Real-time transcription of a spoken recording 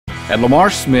At Lamar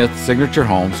Smith Signature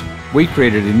Homes, we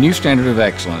created a new standard of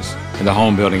excellence in the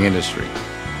home building industry.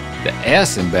 The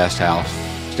S in Best House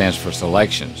stands for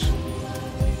selections.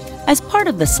 As part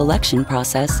of the selection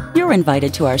process, you're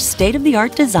invited to our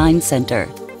state-of-the-art design center.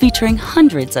 Featuring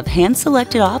hundreds of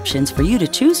hand-selected options for you to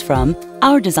choose from,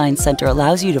 our design center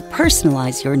allows you to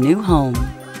personalize your new home.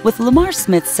 With Lamar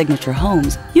Smith Signature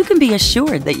Homes, you can be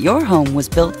assured that your home was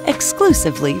built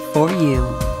exclusively for you.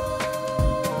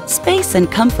 Space and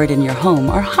comfort in your home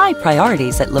are high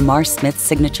priorities at Lamar Smith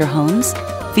Signature Homes.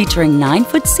 Featuring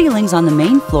 9-foot ceilings on the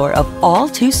main floor of all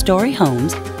 2-story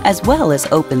homes, as well as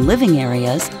open living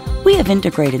areas, we have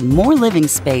integrated more living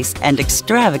space and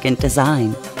extravagant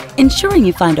design. Ensuring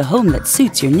you find a home that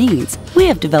suits your needs, we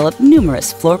have developed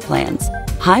numerous floor plans.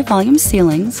 High-volume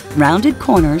ceilings, rounded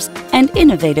corners, and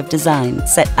innovative design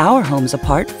set our homes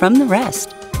apart from the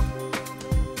rest.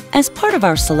 As part of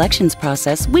our selections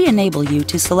process, we enable you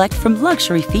to select from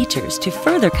luxury features to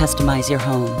further customize your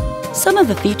home. Some of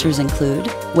the features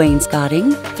include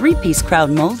wainscoting, 3-piece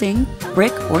crown molding,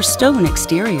 brick or stone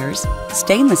exteriors,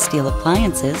 stainless steel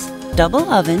appliances, double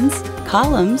ovens,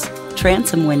 columns,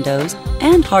 transom windows,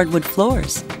 and hardwood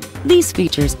floors. These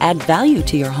features add value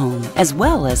to your home as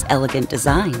well as elegant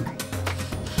design.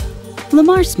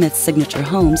 Lamar Smith Signature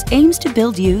Homes aims to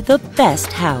build you the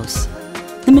best house.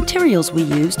 The materials we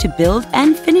use to build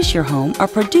and finish your home are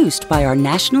produced by our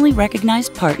nationally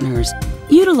recognized partners,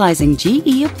 utilizing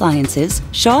GE appliances,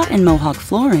 Shaw and Mohawk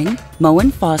flooring,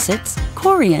 Moen faucets,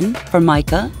 Corian,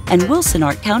 Formica, and Wilson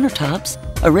Art countertops,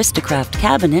 Aristocraft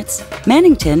cabinets,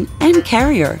 Mannington, and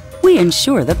Carrier. We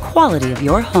ensure the quality of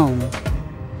your home.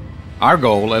 Our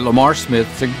goal at Lamar Smith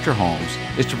Signature Homes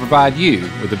is to provide you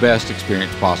with the best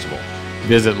experience possible.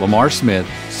 Visit Lamar Smith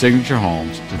Signature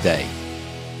Homes today.